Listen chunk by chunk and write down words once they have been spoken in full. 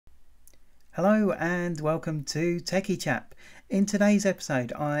Hello and welcome to Techiechap. In today's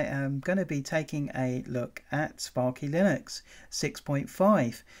episode I am going to be taking a look at Sparky Linux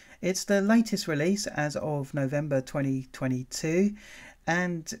 6.5. It's the latest release as of November 2022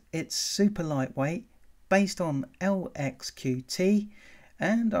 and it's super lightweight, based on LXQT,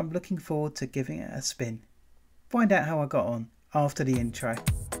 and I'm looking forward to giving it a spin. Find out how I got on after the intro.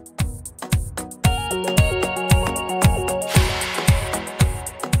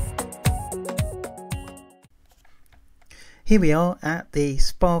 Here we are at the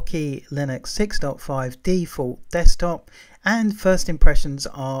Sparky Linux 6.5 default desktop, and first impressions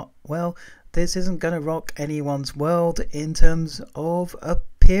are, well, this isn't going to rock anyone's world in terms of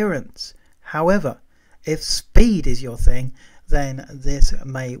appearance. However, if speed is your thing, then this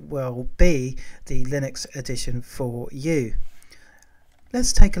may well be the Linux edition for you.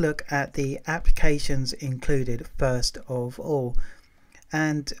 Let's take a look at the applications included first of all.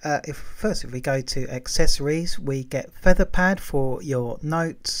 And if we go to accessories, we get Featherpad for your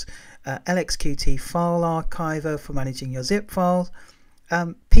notes, LXQT file archiver for managing your zip files,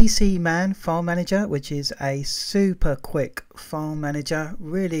 PC Man file manager, which is a super quick file manager,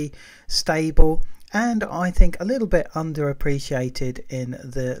 really stable, and I think a little bit underappreciated in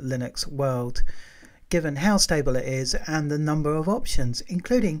the Linux world, given how stable it is and the number of options,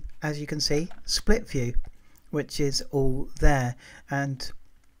 including, as you can see, split view, which is all there. And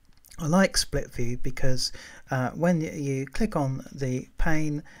I like split view because when you click on the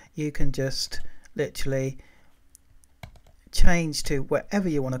pane, you can just literally change to wherever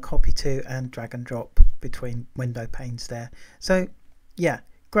you want to copy to and drag and drop between window panes there. So yeah,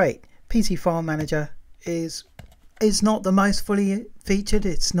 great. PC file manager is not the most fully featured.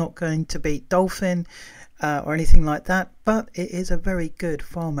 It's not going to beat Dolphin or anything like that, but it is a very good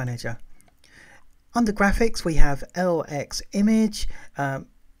file manager. Under graphics, we have LX Image,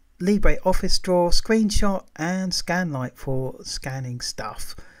 LibreOffice Draw, Screenshot, and Scanlight for scanning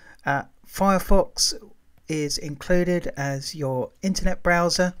stuff. Firefox is included as your internet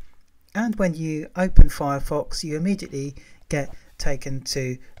browser, and when you open Firefox, you immediately get taken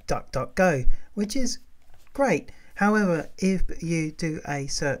to DuckDuckGo, which is great. However, if you do a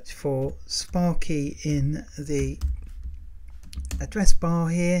search for Sparky in the address bar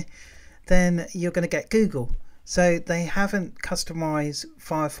here, then you're going to get Google. So they haven't customized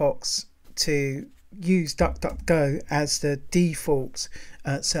Firefox to use DuckDuckGo as the default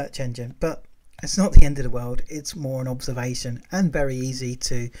search engine, but it's not the end of the world. It's more an observation and very easy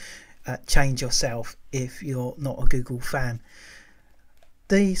to change yourself if you're not a Google fan.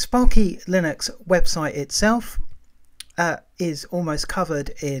 The Sparky Linux website itself is almost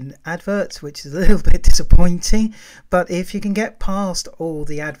covered in adverts, which is a little bit disappointing, but if you can get past all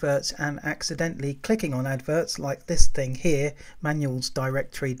the adverts and accidentally clicking on adverts like this thing here,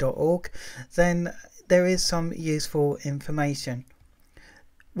 manualsdirectory.org, then there is some useful information.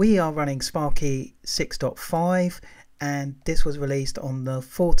 We are running Sparky 6.5 and this was released on the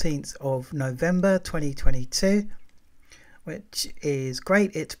 14th of November 2022, which is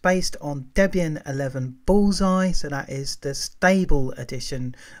great. It's based on Debian 11 Bullseye, so that is the stable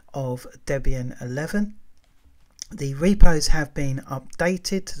edition of Debian 11. The repos have been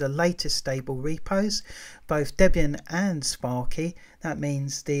updated to the latest stable repos, both Debian and Sparky. That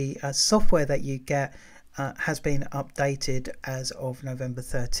means the software that you get has been updated as of November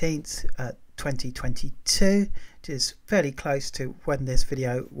 13th, 2022, which is fairly close to when this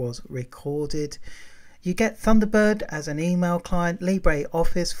video was recorded. You get Thunderbird as an email client,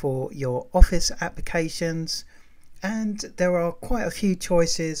 LibreOffice for your office applications, and there are quite a few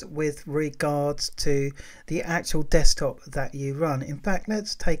choices with regards to the actual desktop that you run. In fact,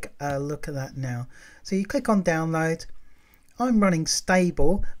 let's take a look at that now. So you click on download. I'm running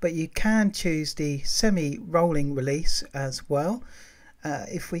stable, but you can choose the semi-rolling release as well.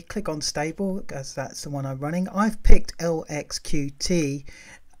 If we click on stable, as that's the one I'm running, I've picked LXQT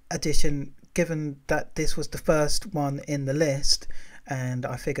edition, given that this was the first one in the list, and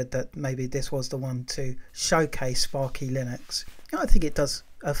I figured that maybe this was the one to showcase Sparky Linux. I think it does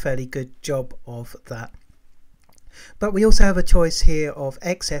a fairly good job of that. But we also have a choice here of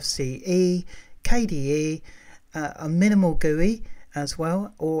XFCE, KDE, a minimal GUI as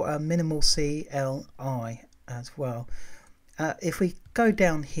well, or a minimal CLI as well. If we go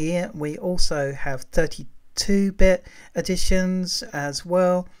down here, we also have 32-bit editions as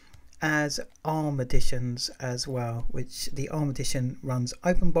well as ARM editions as well, which the ARM edition runs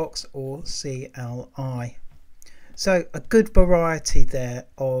OpenBox or CLI. So a good variety there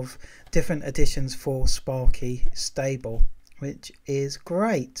of different editions for Sparky stable, which is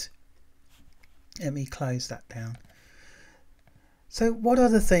great. Let me close that down. So what are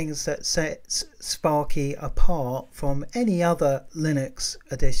the things that sets Sparky apart from any other Linux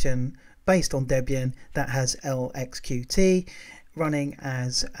edition based on Debian that has LXQT running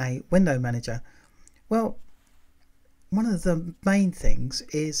as a window manager? Well, one of the main things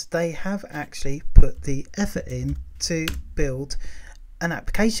is they have actually put the effort in to build an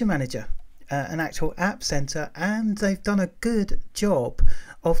application manager, an actual app center, and they've done a good job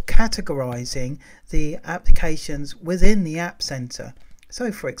of categorizing the applications within the app center.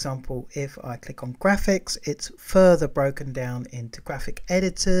 So for example, if I click on graphics, it's further broken down into graphic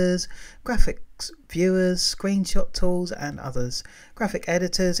editors, graphics viewers, screenshot tools and others. Graphic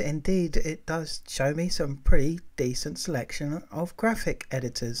editors, indeed it does show me some pretty decent selection of graphic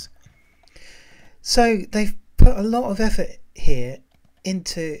editors. So they've put a lot of effort here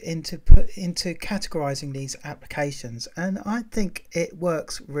into categorizing these applications, and I think it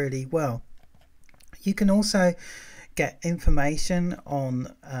works really well. You can also get information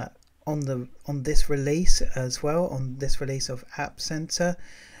on this release as well, on this release of App Center.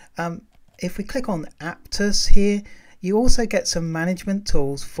 If we click on Aptus here, you also get some management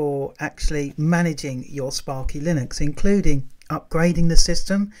tools for actually managing your Sparky Linux, including upgrading the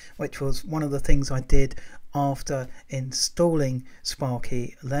system, which was one of the things I did after installing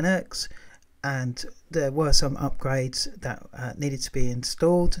Sparky Linux, and there were some upgrades that needed to be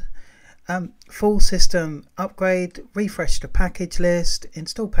installed. Full system upgrade, refresh the package list,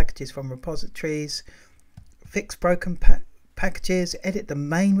 install packages from repositories, fix broken packages, edit the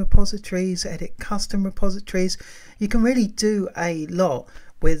main repositories, edit custom repositories. You can really do a lot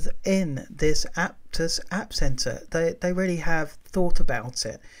within this Aptus App Center. They really have thought about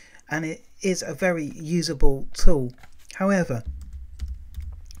it, and it is a very usable tool. However,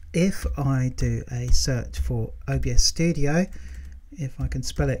 if I do a search for OBS Studio, if I can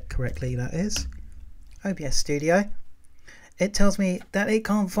spell it correctly, that is OBS Studio, it tells me that it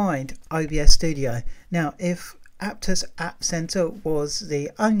can't find OBS Studio. Now, if Aptus App Center was the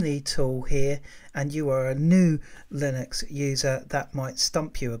only tool here and you are a new Linux user, that might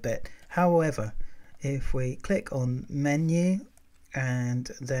stump you a bit. However, if we click on menu and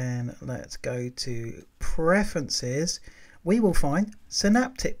then let's go to preferences, we will find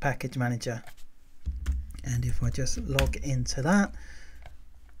Synaptic Package Manager. And if I just log into that,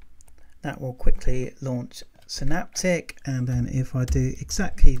 that will quickly launch Synaptic. And then if I do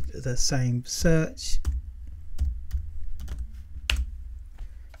exactly the same search,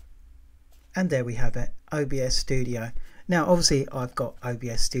 and there we have it, OBS Studio. Now obviously I've got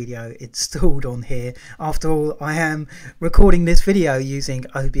OBS Studio installed on here. After all, I am recording this video using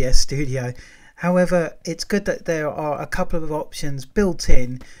OBS Studio. However, it's good that there are a couple of options built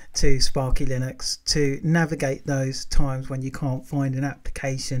in to Sparky Linux to navigate those times when you can't find an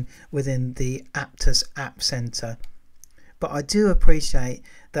application within the Aptus App Center. But I do appreciate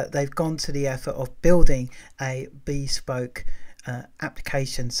that they've gone to the effort of building a bespoke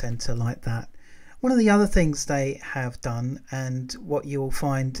application center like that. One of the other things they have done, and what you'll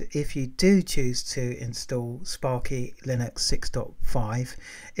find if you do choose to install Sparky Linux 6.5,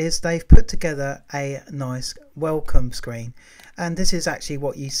 is they've put together a nice welcome screen. And this is actually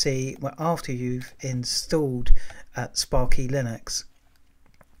what you see after you've installed Sparky Linux.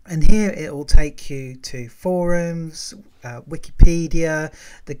 And here it will take you to forums, Wikipedia,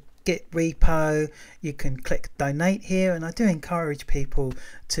 the Git repo. You can click donate here, and I do encourage people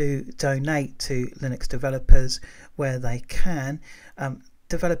to donate to Linux developers where they can.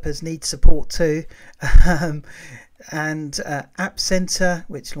 Developers need support too. And App Center,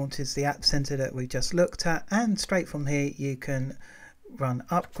 which launches the App Center that we just looked at, and straight from here you can run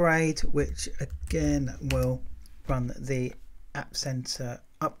upgrade, which again will run the App Center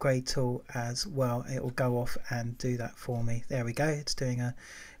upgrade tool as well. It will go off and do that for me. There we go, it's doing a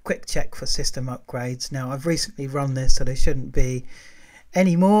quick check for system upgrades. Now I've recently run this, so there shouldn't be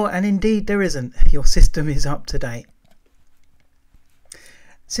any more, and indeed there isn't. Your system is up to date.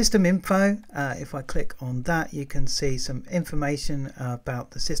 System info, if I click on that, you can see some information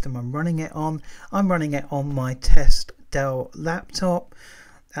about the system I'm running it on. I'm running it on my test Dell laptop.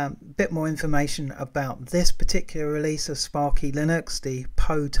 Bit more information about this particular release of Sparky Linux, the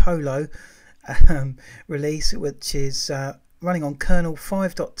Potolo release, which is running on kernel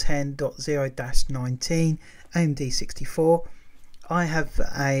 5.10.0-19 AMD 64. I have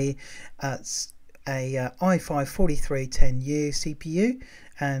a i5-4310U CPU,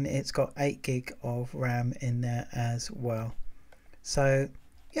 and it's got 8 gig of RAM in there as well. So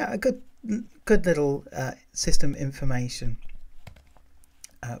yeah, a good little system information.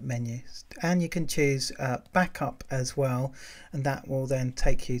 menus, and you can choose backup as well, and that will then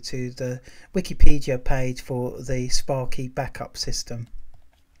take you to the Wikipedia page for the Sparky backup system.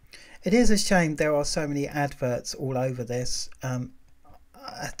 It is a shame there are so many adverts all over this.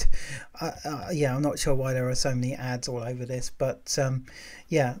 Yeah, I'm not sure why there are so many ads all over this, but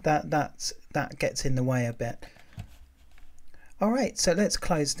yeah, that gets in the way a bit. Alright, so let's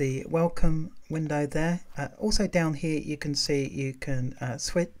close the welcome window there. Also down here you can see you can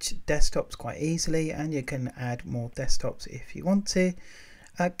switch desktops quite easily, and you can add more desktops if you want to.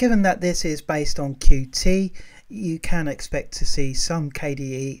 Given that this is based on Qt, you can expect to see some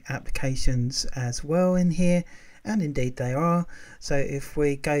KDE applications as well in here, and indeed they are. So if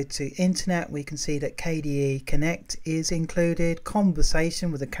we go to Internet, we can see that KDE Connect is included,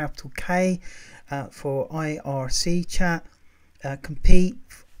 Conversation with a capital K for IRC chat, Compete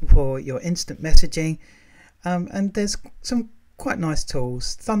for your instant messaging, and there's some quite nice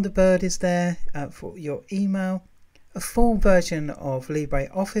tools. Thunderbird is there for your email. A full version of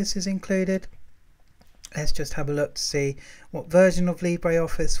LibreOffice is included. Let's just have a look to see what version of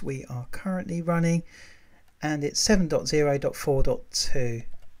LibreOffice we are currently running, and it's 7.0.4.2.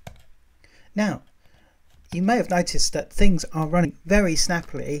 Now, you may have noticed that things are running very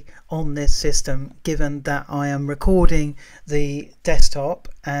snappily on this system, given that I am recording the desktop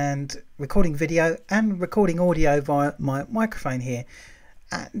and recording video and recording audio via my microphone here.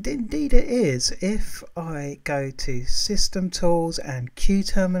 And indeed it is. If I go to System Tools and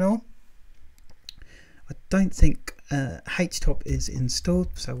QTerminal, I don't think HTOP is installed,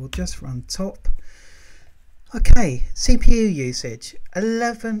 so we'll just run top. Okay, CPU usage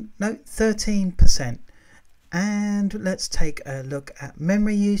 13%. And let's take a look at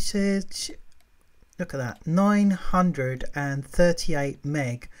memory usage. Look at that, 938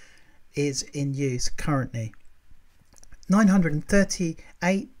 meg is in use currently.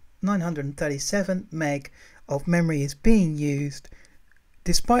 937 meg of memory is being used,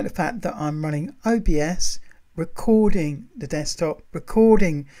 despite the fact that I'm running OBS, recording the desktop,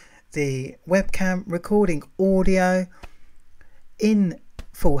 recording the webcam, recording audio in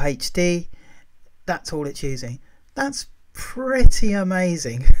full HD. That's all it's using. That's pretty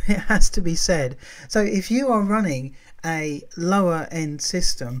amazing, it has to be said. So if you are running a lower end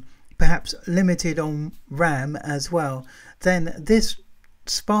system, perhaps limited on RAM as well, then this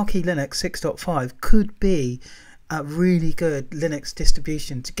Sparky Linux 6.5 could be a really good Linux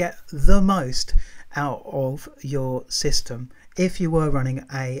distribution to get the most out of your system if you were running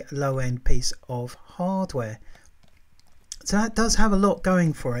a low end piece of hardware. So that does have a lot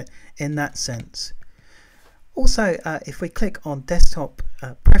going for it in that sense. Also, if we click on desktop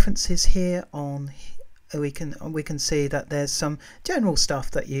preferences here, we can see that there's some general stuff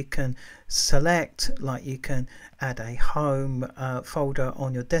that you can select, like you can add a home folder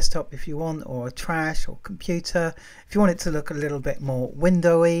on your desktop if you want, or a trash or computer if you want it to look a little bit more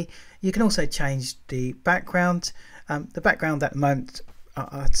windowy. You can also change the background. The background at the moment,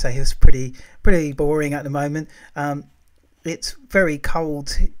 I'd say, is pretty boring at the moment. It's very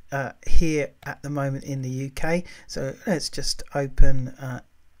cold here at the moment in the UK, so let's just open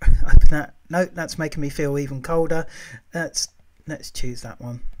that. No, that's making me feel even colder. Let's choose that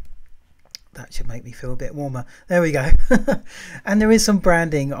one. That should make me feel a bit warmer. There we go. And there is some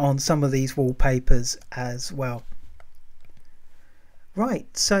branding on some of these wallpapers as well. Right,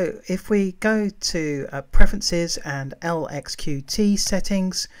 so if we go to preferences and LXQT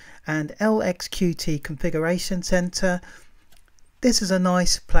settings and LXQT configuration center, this is a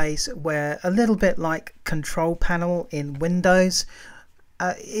nice place where, a little bit like control panel in Windows,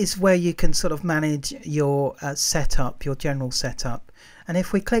 is where you can sort of manage your setup, your general setup. And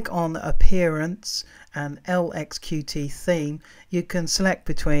if we click on appearance and LXQT theme, you can select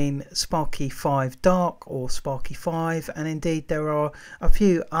between Sparky 5 Dark or Sparky 5, and indeed there are a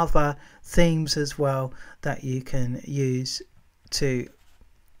few other themes as well that you can use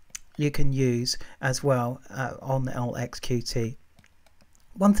as well on LXQT.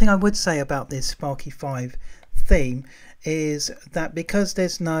 One thing I would say about this Sparky 5 theme is that because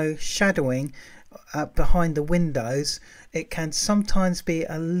there's no shadowing behind the windows, it can sometimes be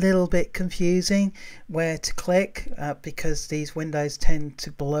a little bit confusing where to click because these windows tend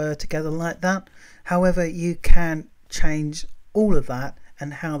to blur together like that. However, you can change all of that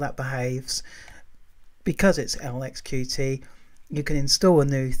and how that behaves because it's LXQT. You can install a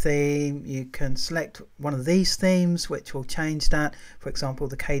new theme, you can select one of these themes which will change that. For example,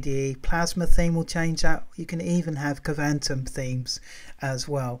 the KDE Plasma theme will change that. You can even have Covantum themes as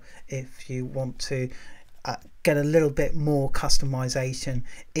well if you want to get a little bit more customization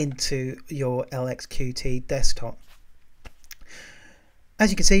into your LXQT desktop. As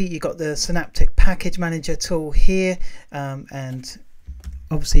you can see, you've got the Synaptic Package Manager tool here, and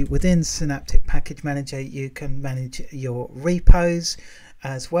obviously within Synaptic Package Manager you can manage your repos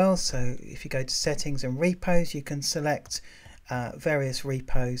as well. So if you go to settings and repos, you can select various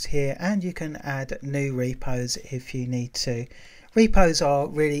repos here, and you can add new repos if you need to. Repos are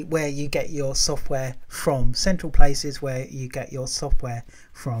really where you get your software from, central places where you get your software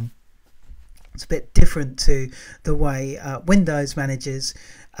from. It's a bit different to the way Windows manages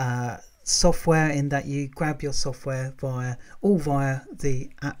software, in that you grab your software via the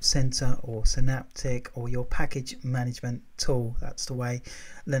App Center or Synaptic or your package management tool. That's the way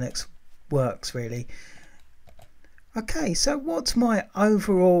Linux works, really. Okay, so what's my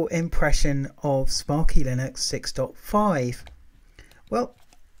overall impression of Sparky Linux 6.5? Well,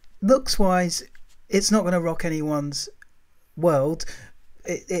 looks wise, it's not going to rock anyone's world.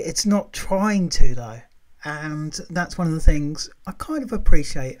 It's not trying to, though, and that's one of the things I kind of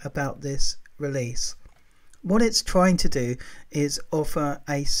appreciate about this release. What it's trying to do is offer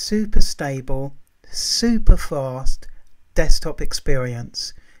a super stable, super fast desktop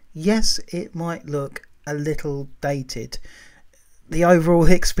experience. Yes, it might look a little dated. The overall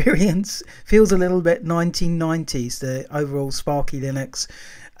experience feels a little bit 1990s, the overall Sparky Linux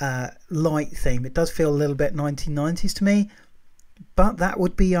light theme. It does feel a little bit 1990s to me, but that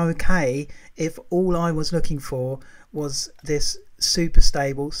would be okay if all I was looking for was this super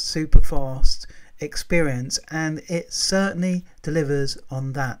stable, super fast experience, and it certainly delivers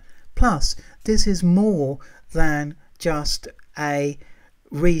on that. Plus, this is more than just a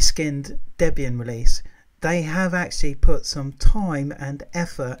reskinned Debian release. They have actually put some time and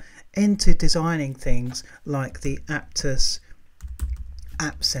effort into designing things like the Aptus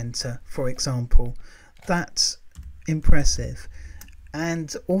App Center, for example. That's impressive.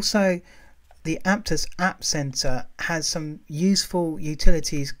 And also the Aptus App Center has some useful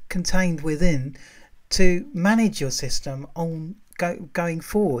utilities contained within to manage your system on going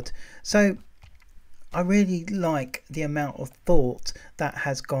forward. So I really like the amount of thought that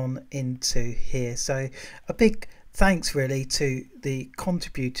has gone into here. So a big thanks really to the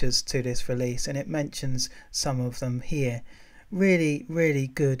contributors to this release, and it mentions some of them here. Really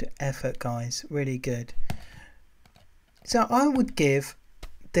good effort, guys, really good. So I would give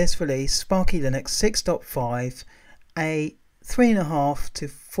this release, Sparky Linux 6.5, a 3.5 to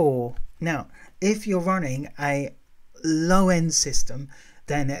 4. Now, if you're running a low-end system,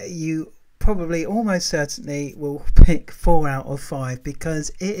 then you probably almost certainly will pick 4 out of 5, because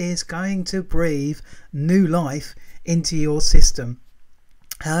it is going to breathe new life into your system.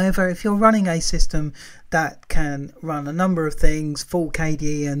 However, if you're running a system that can run a number of things, full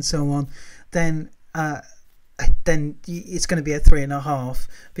KDE and so on, then it's going to be a 3.5,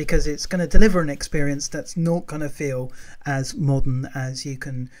 because it's going to deliver an experience that's not going to feel as modern as you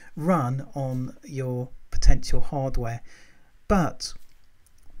can run on your potential hardware. But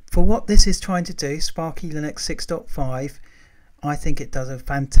for what this is trying to do, Sparky Linux 6.5, I think it does a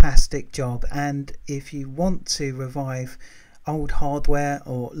fantastic job. And if you want to revive old hardware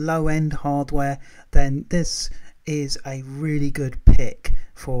or low-end hardware, then this is a really good pick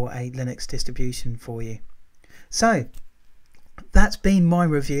for a Linux distribution for you. So that's been my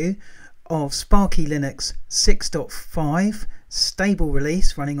review of Sparky Linux 6.5 stable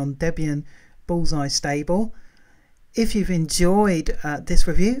release running on Debian Bullseye Stable. If you've enjoyed this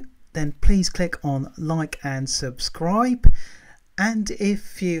review, then please click on like and subscribe. And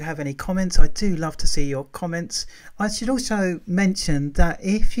if you have any comments, I do love to see your comments. I should also mention that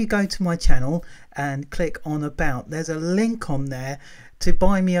if you go to my channel and click on About, there's a link on there to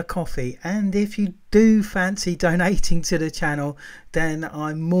buy me a coffee. And if you do fancy donating to the channel, then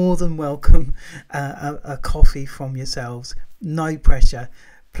I'm more than welcome a coffee from yourselves. No pressure.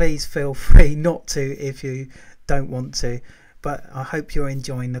 Please feel free not to if you don't want to, but I hope you're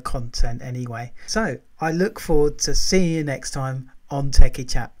enjoying the content anyway. So I look forward to seeing you next time on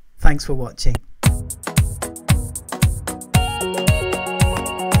Techiechap. Thanks for watching.